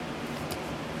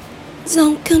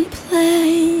Don't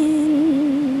complain.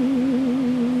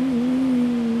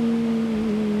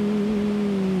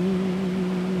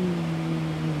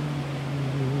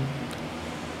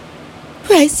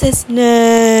 Praise His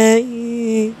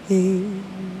name.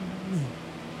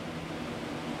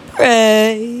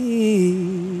 Praise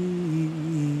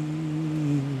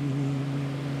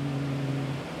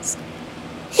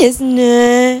His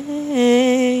name.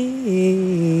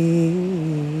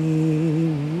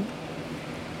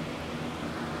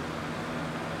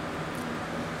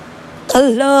 The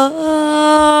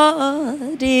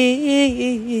Lord is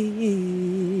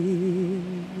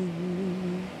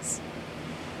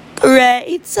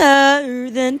greater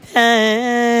than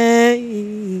pain.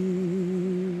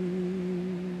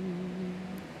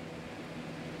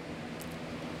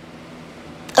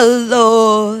 The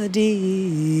Lord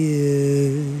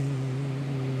is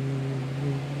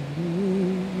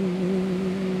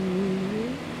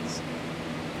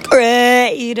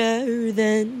greater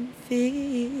than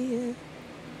fear.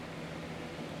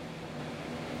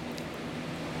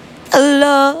 The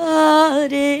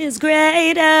Lord is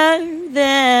greater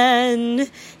than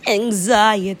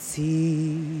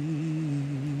anxiety.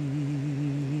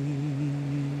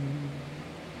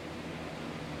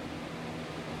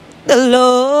 The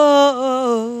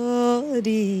Lord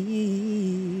is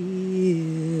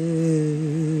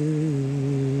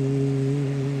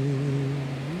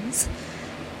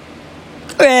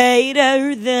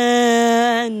greater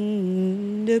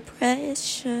than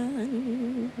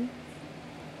depression.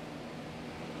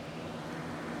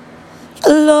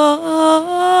 The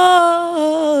Lord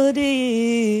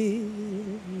is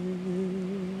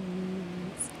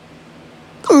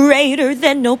greater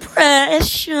than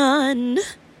oppression.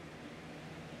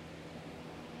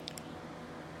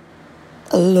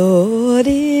 The Lord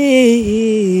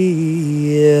is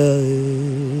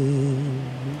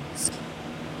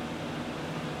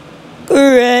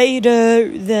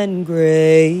greater than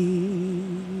grace.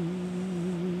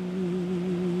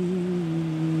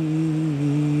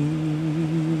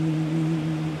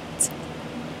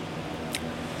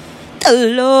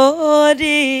 The Lord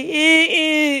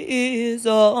is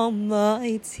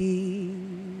almighty.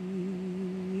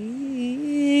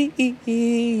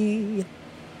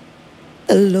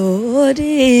 The Lord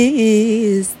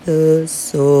is the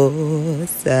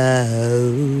source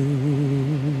of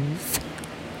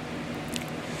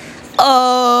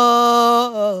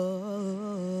all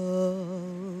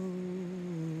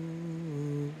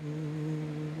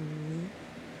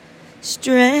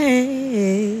strength.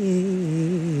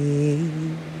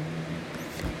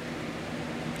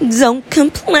 Don't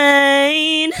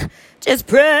complain, just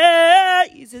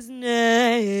praise His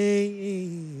name.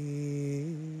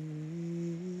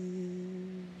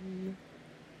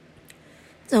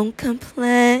 Don't complain,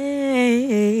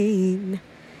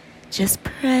 just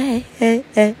praise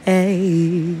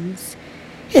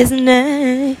His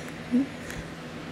name.